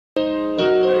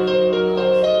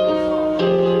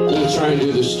and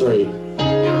do this straight.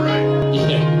 Yeah, right.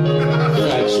 Yeah, you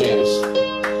got a chance.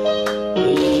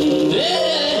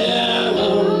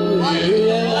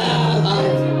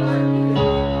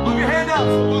 Move your hand up.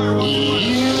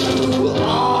 You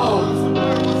are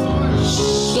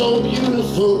so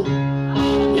beautiful.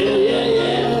 Yeah, yeah,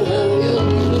 yeah. You're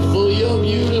beautiful, you're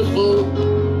beautiful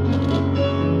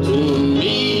to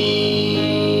me.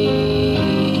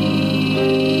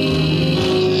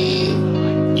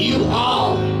 You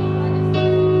are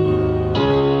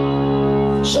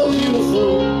so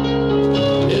beautiful.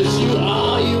 Yes, you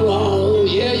are, you are.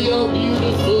 Yeah, you're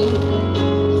beautiful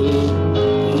to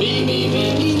me, me, me,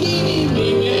 me, me, me, me,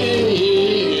 me.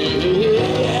 Yeah,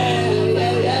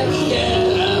 yeah, yeah,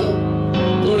 yeah.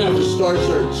 Going after Star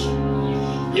Search.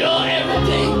 You're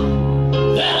everything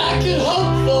that I could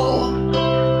hope for.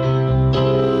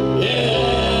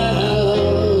 Yeah,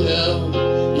 yeah.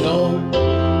 You're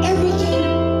everything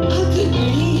I could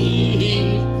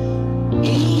need.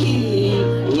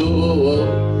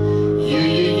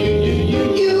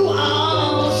 You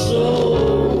are so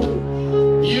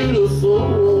beautiful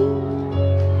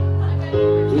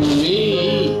to me.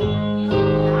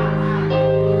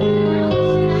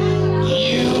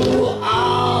 You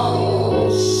are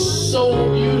so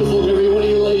beautiful. Every one of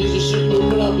you ladies, you should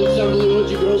move it up. It's not really what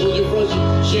you girls will do for us.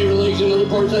 Shave your legs and other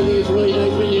parts. I think it's really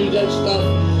nice when you do that stuff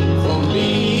for me.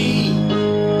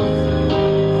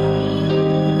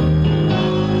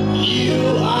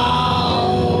 You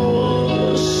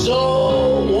are so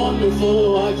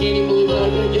wonderful. I can't even believe it. I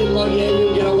gotta get lucky. I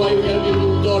gotta get a wife. I gotta get a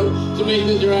little daughter. It's amazing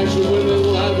that you're actually women that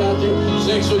will have out there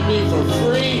sex with me for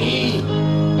free.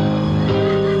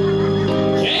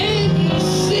 Can you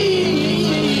see?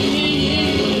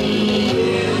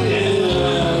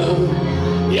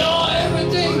 You're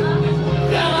everything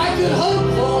that I could hope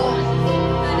for.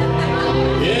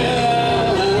 Yeah.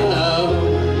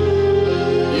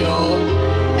 You're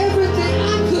everything I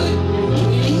could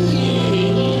need.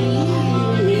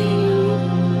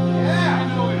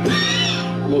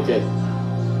 I'm okay.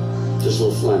 Just a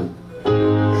little phlegm.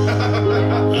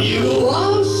 You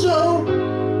are so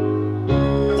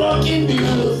fucking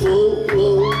beautiful.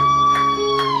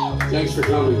 Thanks for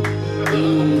coming. To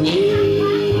me,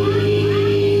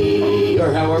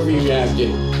 or however you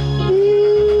acted.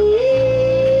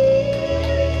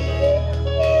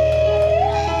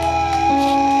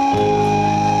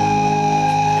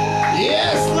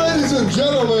 Yes, ladies and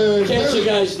gentlemen. Catch you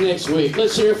guys next week.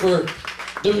 Let's hear for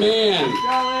the man,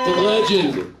 the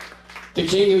legend, the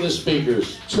king of the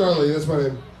speakers. Charlie, that's my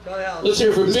name. Let's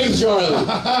hear for Big Charlie.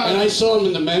 And I saw him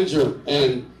in the men's room,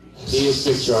 and he is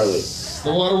Big Charlie.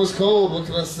 The water was cold, what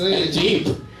can I say? And deep.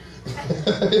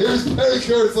 Here's Perry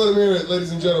Kurtz, let him hear it,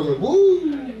 ladies and gentlemen.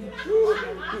 Woo!